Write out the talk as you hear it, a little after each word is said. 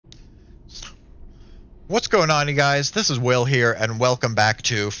What's going on, you guys? This is Will here, and welcome back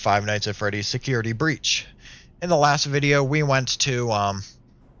to Five Nights at Freddy's Security Breach. In the last video, we went to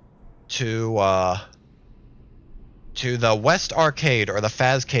the West Arcade, or the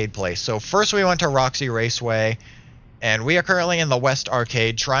Fazcade place. So first we went to Roxy Raceway, and we are currently in the West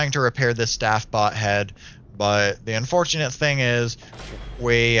Arcade trying to repair this staff bot head. But the unfortunate thing is,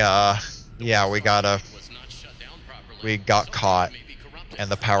 we got caught, and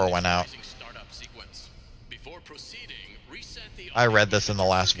the power went out. I read this in the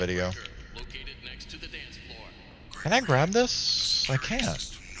last video. Can I grab this? I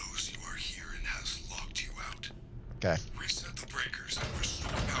can't. Okay. Reset the breakers and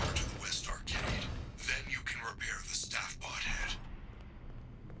restore power to the West Arcade. Then you can repair the staff bot head.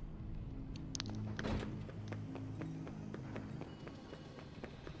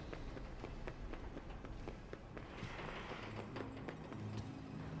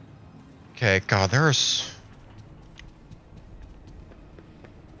 Okay, God, there's...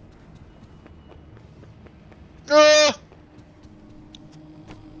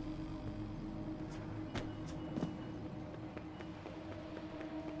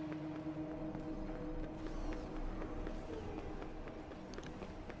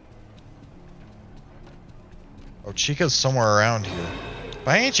 Oh, Chica's somewhere around here.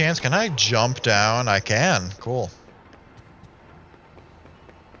 By any chance, can I jump down? I can. Cool.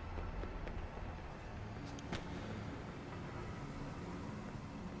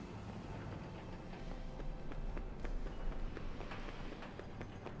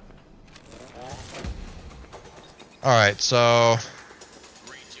 Alright, so...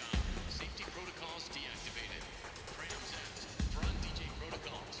 Great job. Safety protocols deactivated. Exempt. Front DJ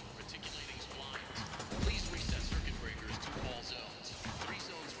protocols. Reticulating splines. Please reset circuit breakers to all zones. 3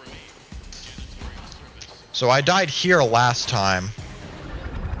 zones remain. Janitorial service. So I died here last time. 2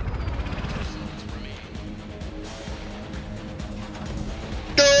 zones remain.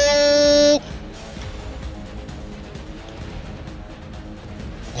 No!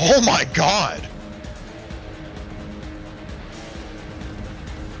 Oh my God!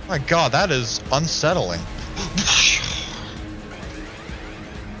 My God, that is unsettling.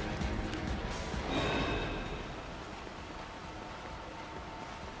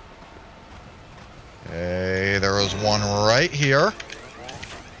 Okay, there was one right here.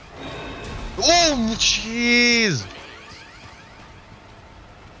 Oh, jeez!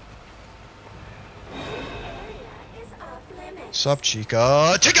 Sup,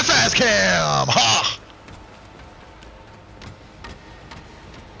 Chica? Take a fast cam! Ha!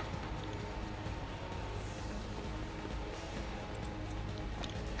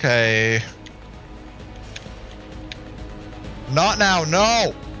 Okay. Not now,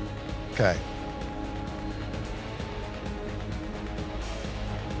 no! Okay.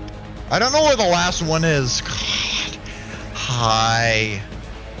 I don't know where the last one is. God. Hi.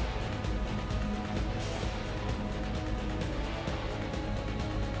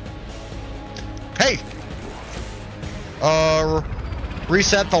 Hey!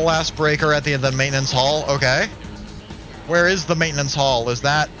 Reset the last breaker at the end of the maintenance hall. Okay. Where is the maintenance hall? Is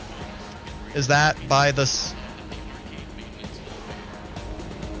that by this?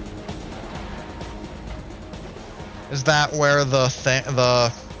 Is that where the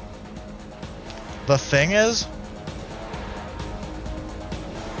thing is?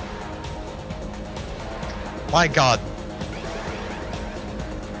 My God.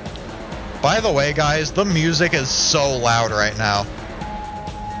 By the way, guys, the music is so loud right now.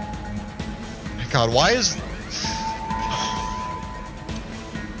 My God, why is...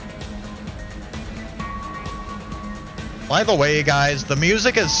 By the way, guys, the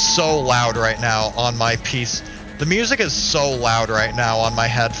music is so loud right now on my piece. The music is so loud right now on my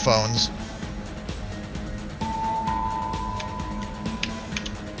headphones.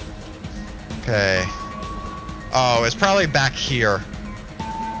 Okay. Oh, it's probably back here.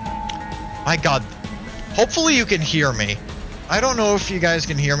 My God. Hopefully you can hear me. I don't know if you guys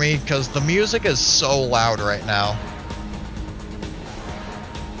can hear me because the music is so loud right now.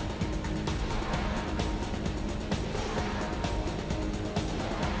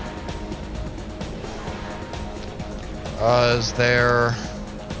 Is there...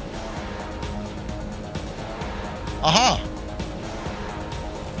 Aha!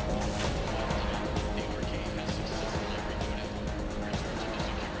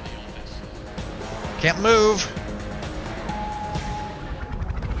 Can't move.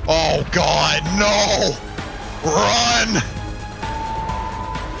 Oh God, no! Run!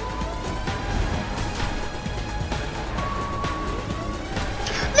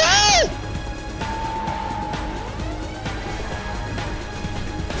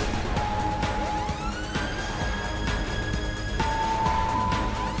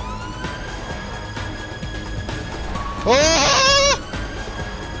 Oh!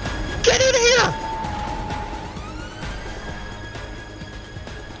 Get in here!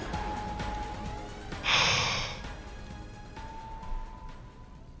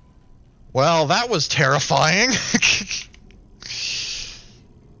 Well, that was terrifying.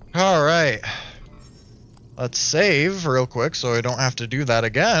 Alright. Let's save real quick so I don't have to do that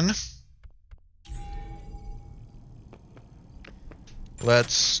again.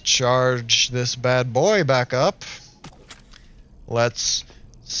 Let's charge this bad boy back up. Let's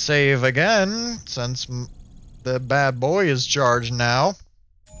save again since the bad boy is charged now.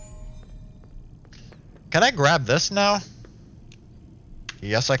 Can I grab this now?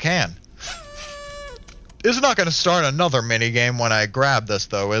 Yes, I can. It's not going to start another minigame when I grab this,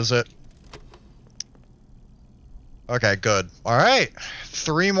 though, is it? Okay, good. Alright.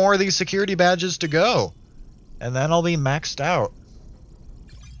 3 more of these security badges to go. And then I'll be maxed out.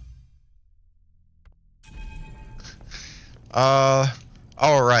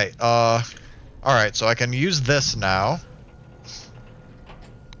 Alright. Alright, so I can use this now.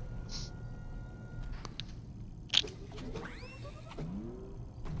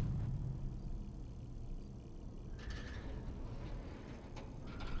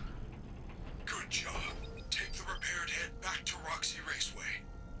 Good job. Take the repaired head back to Roxy Raceway.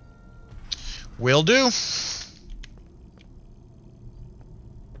 Will do.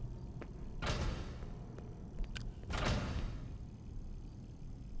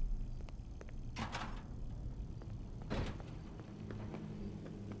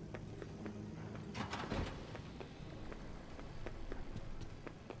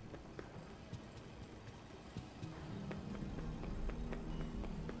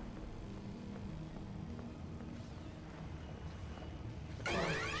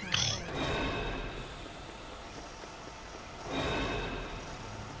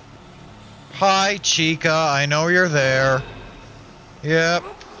 Hi, Chica. I know you're there. Yep.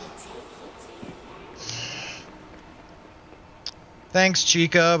 Thanks,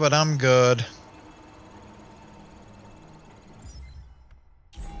 Chica, but I'm good.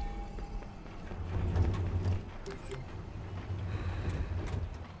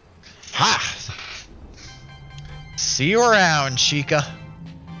 Ha! See you around, Chica.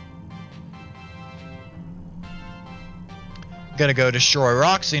 Gonna go destroy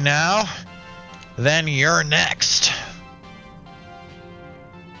Roxy now. Then you're next.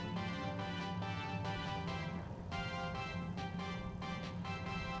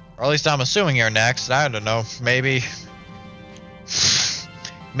 Or at least I'm assuming you're next. I don't know. Maybe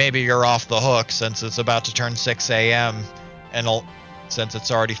you're off the hook since it's about to turn 6 a.m. and since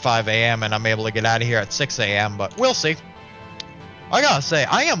it's already 5 a.m. and I'm able to get out of here at 6 a.m. But we'll see. I gotta say,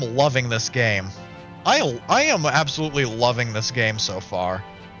 I am loving this game. I am absolutely loving this game so far.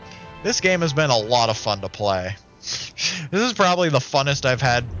 This game has been a lot of fun to play. This is probably the funnest I've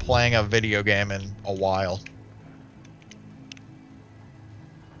had playing a video game in a while.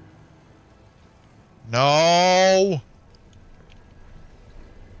 No!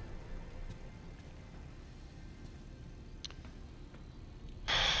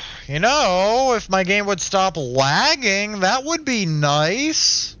 You know, if my game would stop lagging, that would be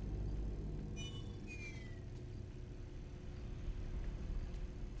nice.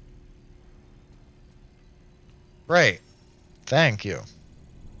 Great. Thank you.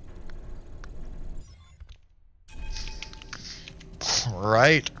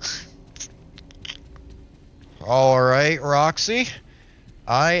 Right. Alright, Roxy.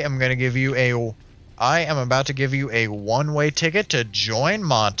 I am about to give you a one-way ticket to join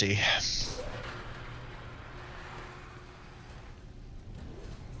Monty.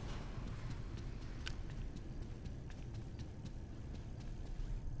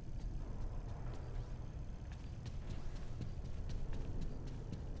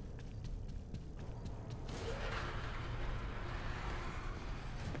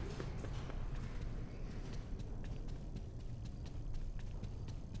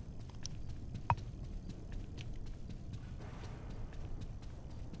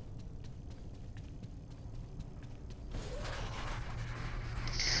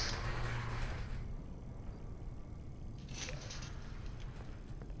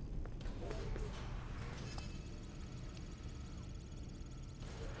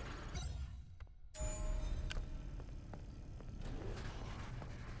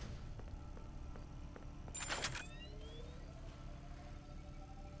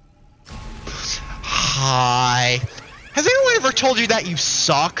 Hi. Has anyone ever told you that you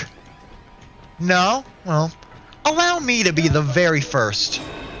suck? No? Well, allow me to be the very first.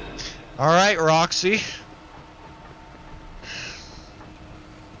 Alright, Roxy.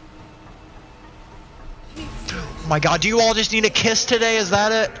 Oh my god, do you all just need a kiss today? Is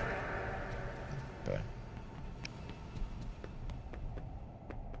that it? Okay.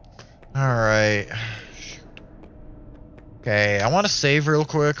 Alright. Okay, I want to save real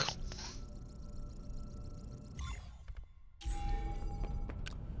quick.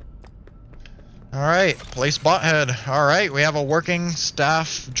 Alright, place bot head. Alright, we have a working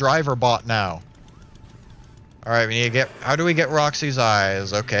staff driver bot now. Alright, we need to get... How do we get Roxy's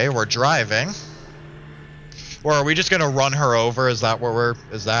eyes? Okay, we're driving. Or are we just gonna run her over? Is that what we're...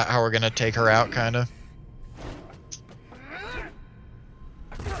 Is that how we're gonna take her out, kinda?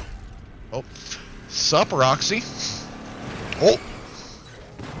 Oh. Sup, Roxy? Oh!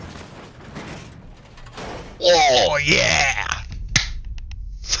 Oh, yeah!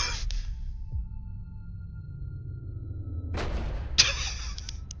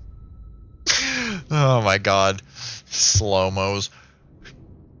 Oh my god. Slow-mos.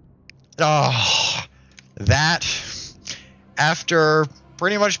 Oh, that, after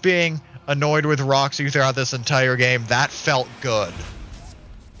pretty much being annoyed with Roxy throughout this entire game, that felt good.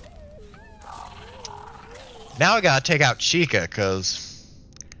 Now I gotta take out Chica, because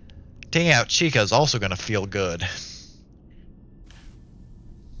taking out Chica is also gonna feel good.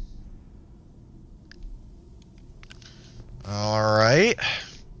 Alright.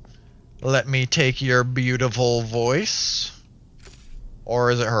 Let me take your beautiful voice. Or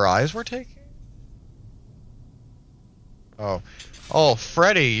is it her eyes we're taking? Oh. Oh,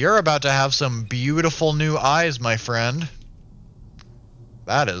 Freddy, you're about to have some beautiful new eyes, my friend.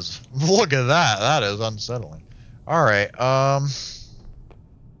 That is... Look at that. That is unsettling. Alright,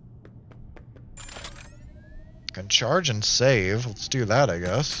 can charge and save. Let's do that, I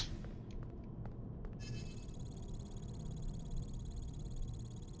guess.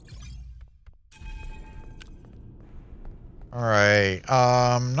 Alright,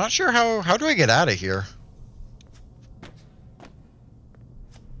 not sure how do I get out of here?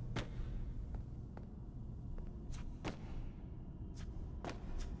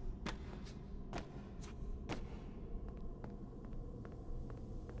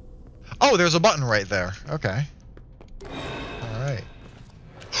 Oh, there's a button right there. Okay. Alright.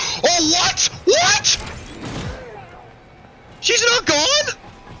 Oh, what? What? She's not gone?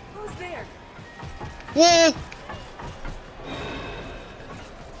 Who's there? Whoa!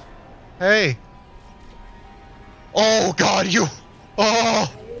 Hey. Oh, God, you... Oh! I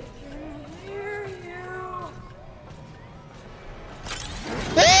can hear you.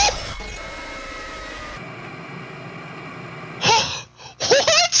 Oh!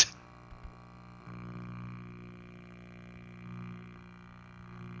 What?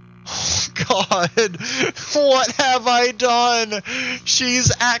 Oh, God, what have I done?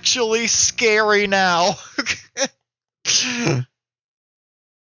 She's actually scary now.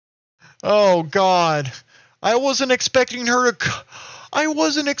 Oh, God. I wasn't expecting her to... I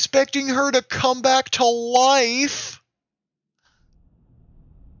wasn't expecting her to come back to life.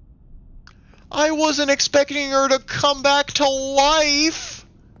 I wasn't expecting her to come back to life.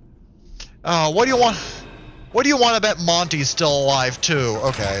 What do you want? What do you want to bet Monty's still alive, too?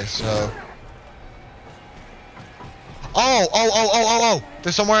 Okay, so... Oh!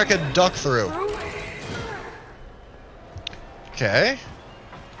 There's somewhere I could duck through. Okay.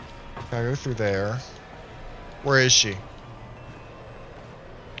 Gotta go through there. Where is she?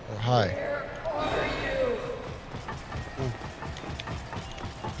 Oh, hi. Where are you? Ooh.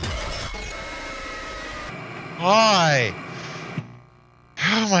 Hi!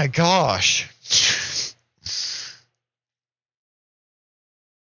 Oh my gosh.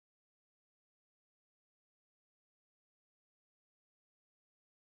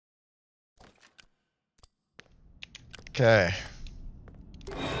 Okay.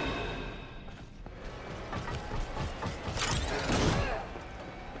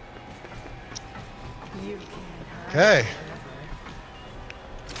 You can't hide. Okay.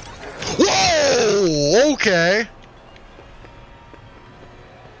 Whoa! Okay. I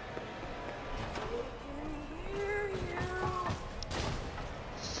can hear you.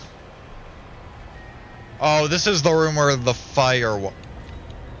 Oh, this is the room where the fire...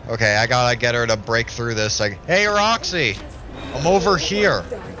 Okay, I gotta get her to break through this. Hey, Roxy! I'm over here.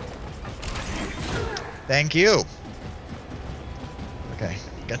 Thank you. Okay,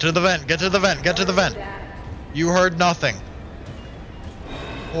 get to the vent, get to the vent, get to the vent. You heard nothing.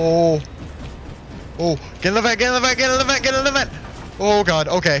 Oh. Oh, get in the vent, get in the vent, get in the vent, get in the vent. Oh, God,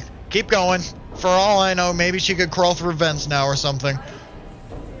 okay. Keep going. For all I know, maybe she could crawl through vents now or something.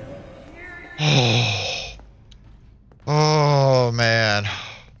 Oh, man.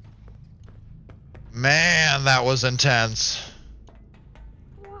 Man, that was intense.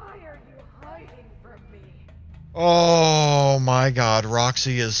 Why are you hiding from me? Oh my god,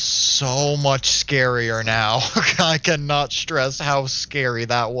 Roxy is so much scarier now. I cannot stress how scary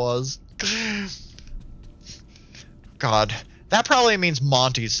that was. God, that probably means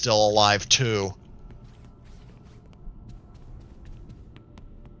Monty's still alive too.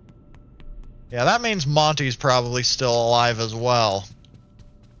 Yeah, that means Monty's probably still alive as well.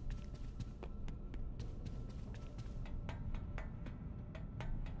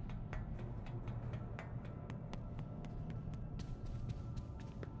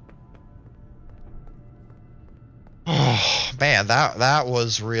 Oh man, that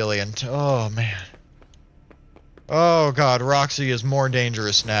was really oh man. Oh god, Roxy is more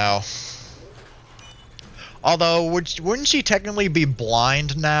dangerous now. Although, wouldn't she technically be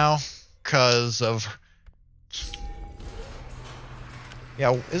blind now? 'Cause of...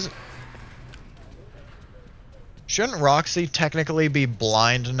 Yeah, shouldn't Roxy technically be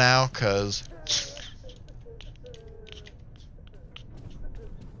blind now? 'Cause...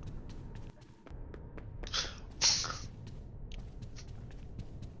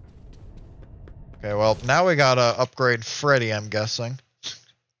 Okay, well, now we gotta upgrade Freddy, I'm guessing.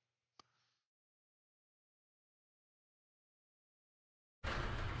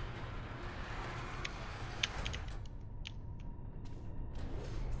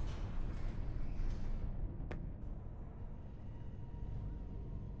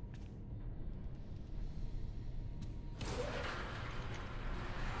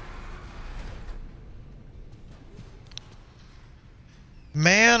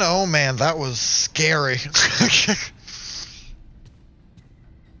 Man, oh man, that was scary.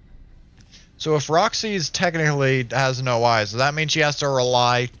 So if Roxy's technically has no eyes, does that mean she has to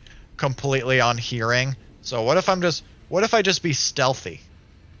rely completely on hearing? So what if I just be stealthy?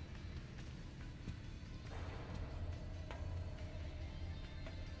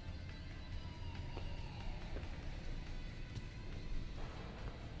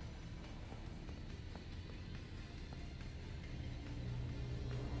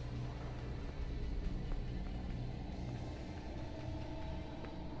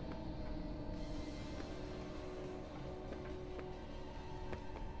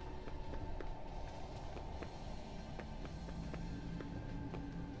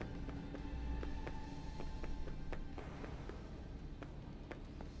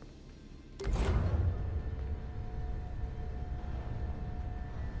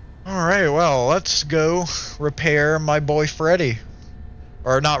 Alright, well, let's go repair my boy Freddy.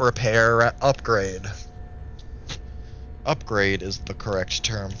 Or not repair, upgrade. Upgrade is the correct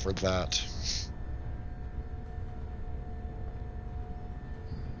term for that.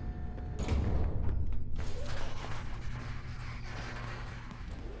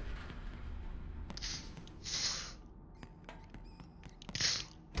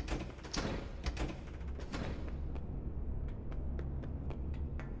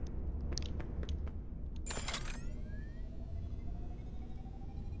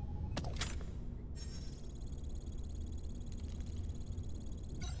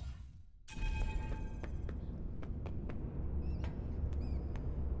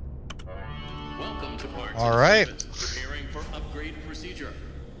 Welcome to part All right. Preparing for upgrade procedure.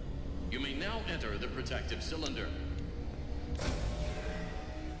 You may now enter the protective cylinder.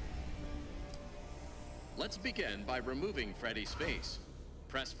 Let's begin by removing Freddy's face.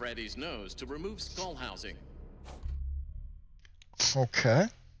 Press Freddy's nose to remove skull housing. Okay.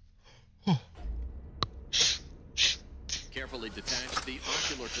 Carefully detach the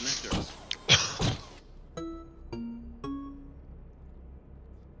ocular connectors.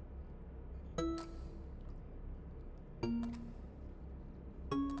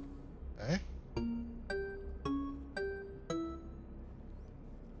 Okay.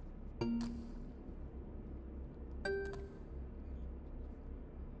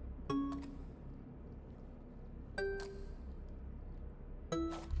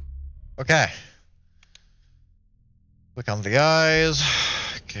 Okay. Click on the eyes.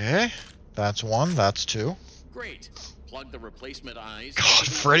 Okay. That's one, that's two. Great. Plug the replacement eyes. God,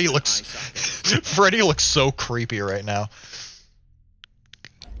 into the Freddy other looks... eye socket. Freddy looks so creepy right now.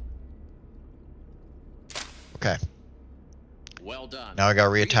 Okay. Well done. Now I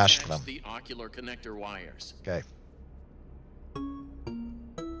gotta reattach Reattach them. the ocular connector wires. Okay.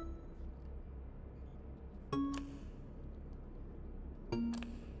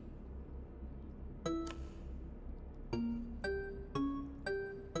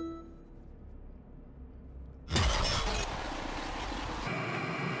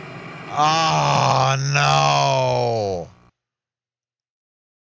 Oh no.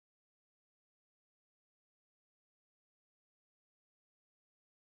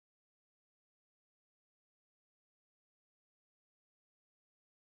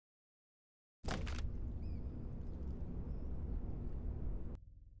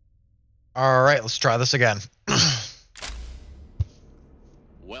 Alright, let's try this again.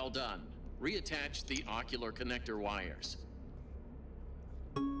 Well done. Reattach the ocular connector wires.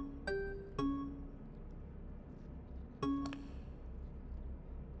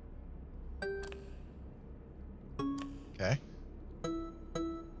 Okay.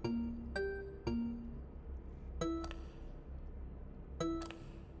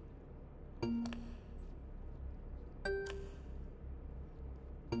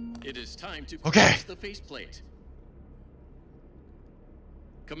 It is time to Okay. close the faceplate.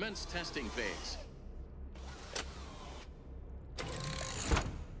 Commence testing phase.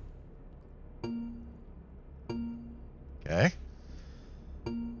 Okay.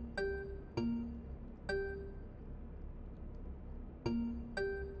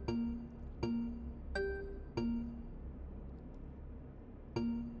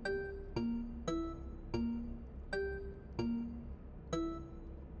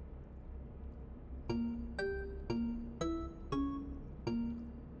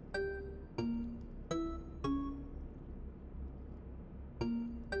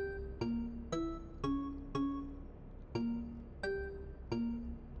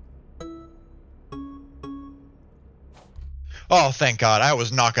 Oh, thank God. I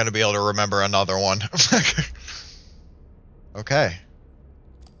was not going to be able to remember another one. Okay.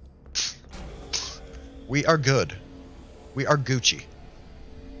 We are good. We are Gucci.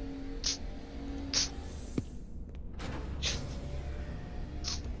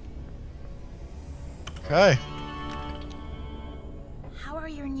 Okay. How are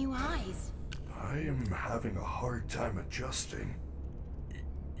your new eyes? I am having a hard time adjusting.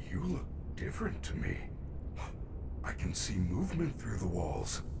 You look different to me. I can see movement through the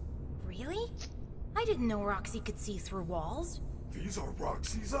walls. Really? I didn't know Roxy could see through walls. These are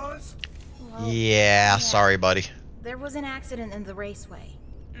Roxy's eyes? Well, Yeah, sorry, buddy. There was an accident in the raceway.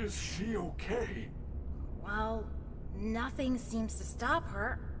 Is she okay? Well, nothing seems to stop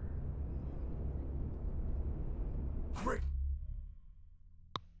her. Great.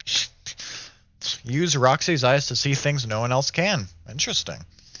 Use Roxy's eyes to see things no one else can. Interesting.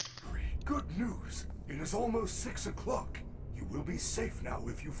 Good news. It is almost 6 o'clock. You will be safe now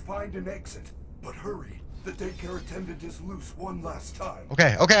if you find an exit. But hurry. The daycare attendant is loose one last time.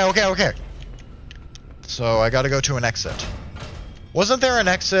 Okay. So I gotta go to an exit. Wasn't there an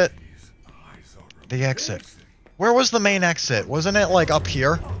exit? These eyes are The exit. amazing. Where was the main exit? Wasn't it like up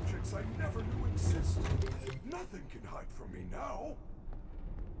here? Objects I never knew existed. Nothing can hide from me now.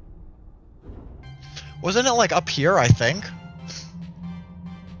 Wasn't it like up here, I think?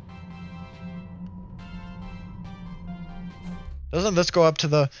 Doesn't this go up to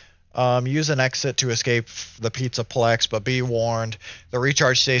the use an exit to escape the PizzaPlex, but be warned, the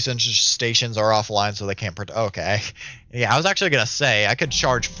recharge stations are offline, so they can't okay. Yeah, I was actually gonna say I could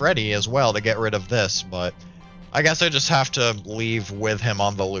charge Freddy as well to get rid of this, but I guess I just have to leave with him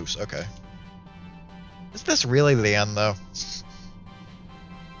on the loose. Okay. Is this really the end, though?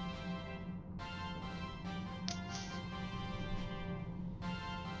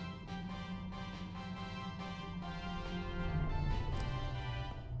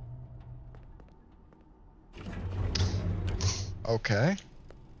 Okay.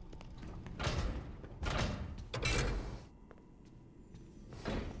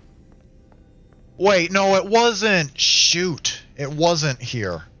 Wait, no, it wasn't. Shoot. It wasn't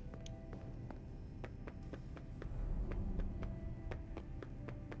here.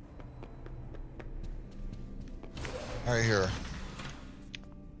 Right here.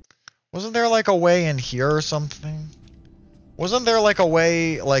 Wasn't there like a way in here or something? Wasn't there like a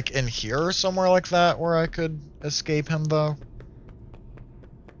way like in here or somewhere like that where I could escape him though?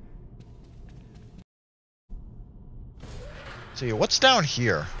 See, what's down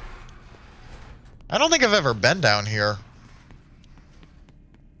here? I don't think I've ever been down here.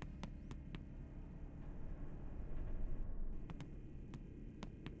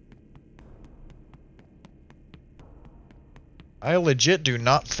 I legit do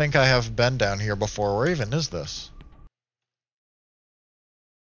not think I have been down here before. Where even is this?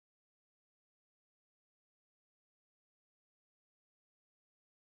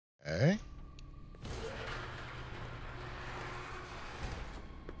 Okay.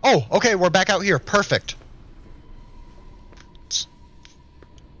 Oh, okay, we're back out here. Perfect.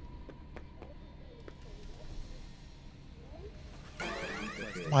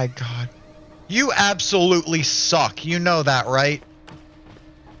 My God. You absolutely suck. You know that, right?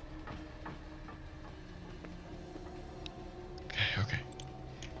 Okay.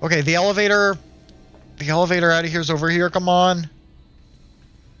 Okay, the elevator out of here is over here. Come on.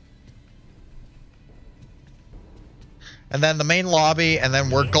 and then the main lobby, and then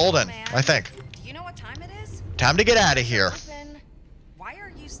we're golden, I think. Do you know what time it is? Time to get out of here. Open. Why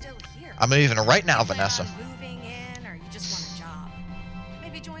are you still here? I'm leaving right now, You plan Vanessa. on moving in, or you just want a job?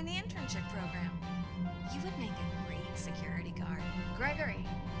 Maybe join the internship program. You would make a great security guard. Gregory,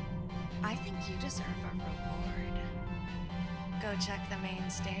 I think you deserve a reward. Go check the main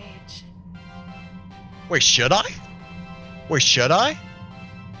stage. Wait, should I? Wait, should I?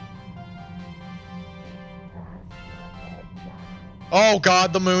 Oh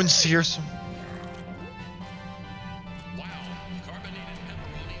god, the moon's here. Wow, carbonated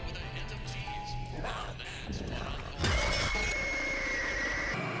pepperoni with a hint of cheese. Now that's what I'm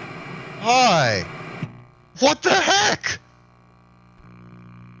calling. Hi. What the heck?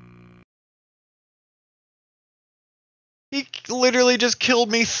 He literally just killed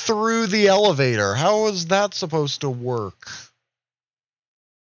me through the elevator. How was that supposed to work?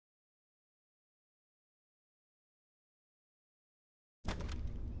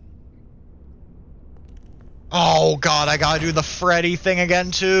 Oh god, I gotta do the Freddy thing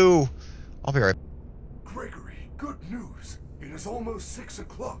again too. I'll be right back. Gregory, good news. It is almost 6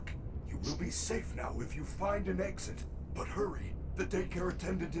 o'clock. You will be safe now if you find an exit. But hurry, the daycare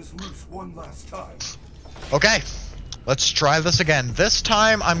attendant is loose one last time. Okay, let's try this again. This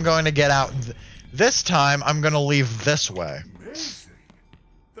time I'm going to get out. This time I'm going to leave this way. Amazing.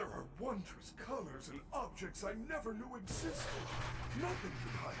 There are wondrous colors and objects I never knew existed. Nothing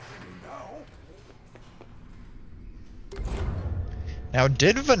can hide from me now. Now,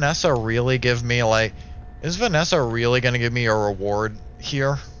 did Vanessa really give me, like... Is Vanessa really going to give me a reward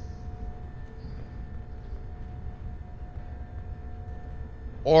here?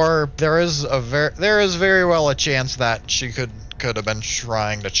 Or there is very well a chance that she could have been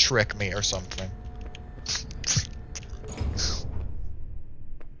trying to trick me or something.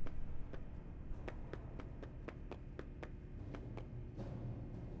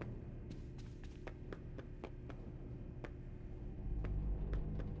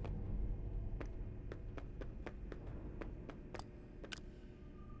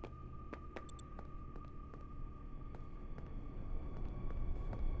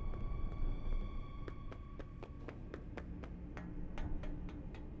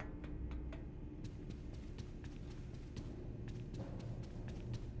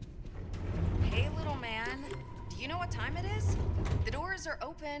 Hey, little man. Do you know what time it is? The doors are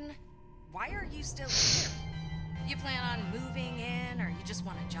open. Why are you still here? You plan on moving in, or you just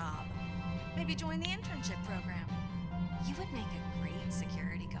want a job? Maybe join the internship program. You would make a great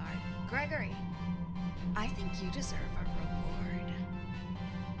security guard. Gregory, I think you deserve a reward.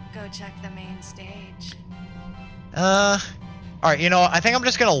 Go check the main stage. Alright, you know what? I think I'm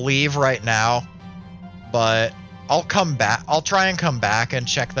just gonna leave right now. But I'll come back. I'll try and come back and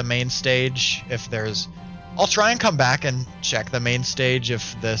check the main stage if there's... I'll try and come back and check the main stage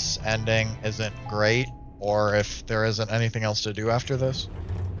if this ending isn't great. Or if there isn't anything else to do after this.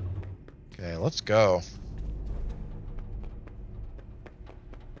 Okay, let's go.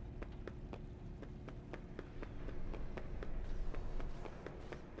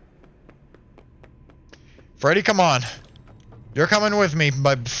 Freddy, come on. You're coming with me,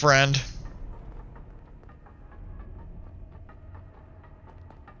 my friend.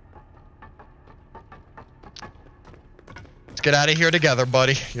 Let's get out of here together,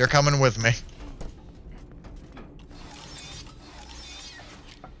 buddy. You're coming with me.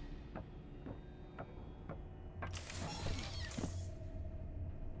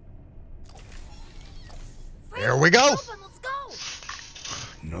 Here we go. Open, let's go.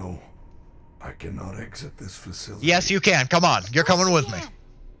 No, I cannot exit this facility. Yes, you can. Come on. You're coming Yes, with we me. can.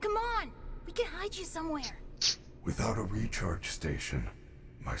 Come on. We can hide you somewhere. Without a recharge station,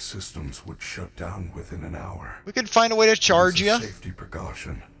 my systems would shut down within an hour. We could find a way to charge It is you. a safety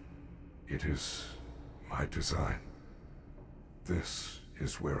precaution. It is my design. This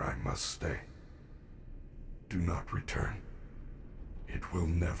is where I must stay. Do not return. It will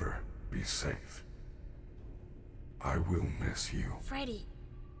never be safe. I will miss you. Freddy,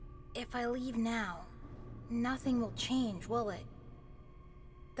 if I leave now, nothing will change, will it?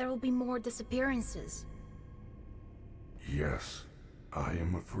 There will be more disappearances. Yes, I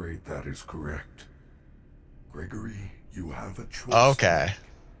am afraid that is correct. Gregory, you have a choice. Okay.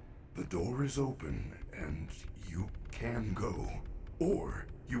 The door is open, and you can go. Or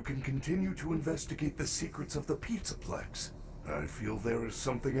you can continue to investigate the secrets of the PizzaPlex. I feel there is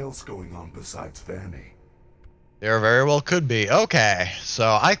something else going on besides Vanny. There very well could be. Okay,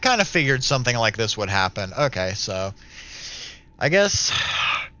 so I kind of figured something like this would happen. Okay, so I guess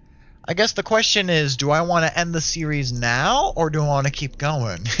the question is, do I want to end the series now or do I want to keep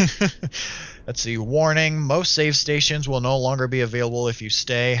going? Let's see. Warning. Most save stations will no longer be available if you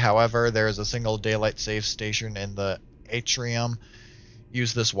stay. However, there is a single daylight save station in the atrium.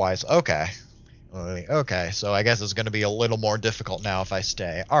 Use this wise. Okay. Okay, so I guess it's going to be a little more difficult now if I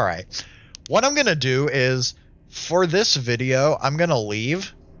stay. Alright. What I'm going to do is, for this video, I'm going to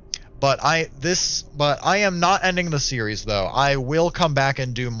leave. But I am not ending the series, though. I will come back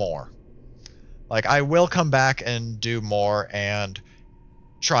and do more. Like, I will come back and do more and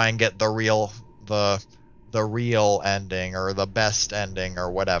try and get the real ending, or the best ending,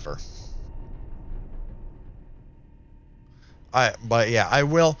 or whatever. But yeah, I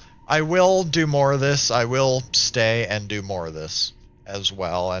will do more of this. I will stay and do more of this as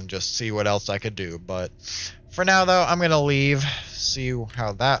well, and just see what else I could do. But for now, though, I'm gonna leave. See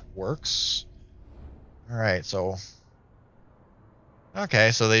how that works. Alright, so...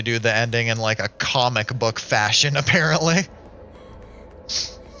 Okay, so they do the ending in like a comic book fashion, apparently.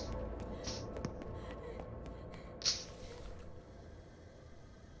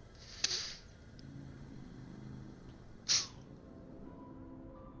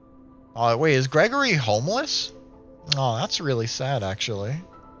 Oh, wait, is Gregory homeless? Oh, that's really sad, actually.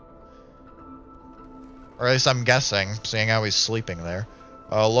 Or at least I'm guessing, seeing how he's sleeping there.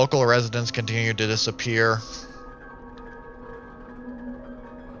 Local residents continue to disappear.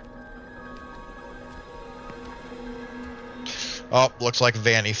 Oh, looks like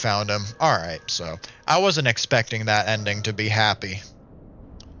Vanny found him. Alright, so I wasn't expecting that ending to be happy.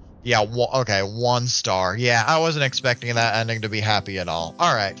 Yeah, okay, 1 star. Yeah, I wasn't expecting that ending to be happy at all.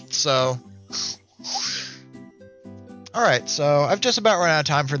 Alright, so I've just about run out of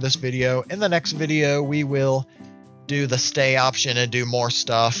time for this video. In the next video, we will do the stay option and do more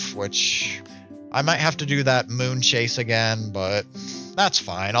stuff, which I might have to do that moon chase again, but that's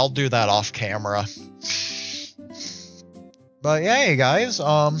fine. I'll do that off camera. But yeah, hey guys,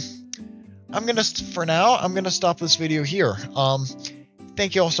 for now, I'm gonna stop this video here.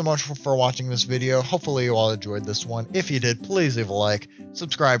 Thank you all so much for watching this video. Hopefully you all enjoyed this one. If you did, please leave a like,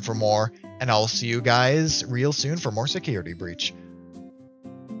 subscribe for more, and I'll see you guys real soon for more Security Breach.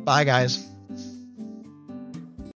 Bye, guys.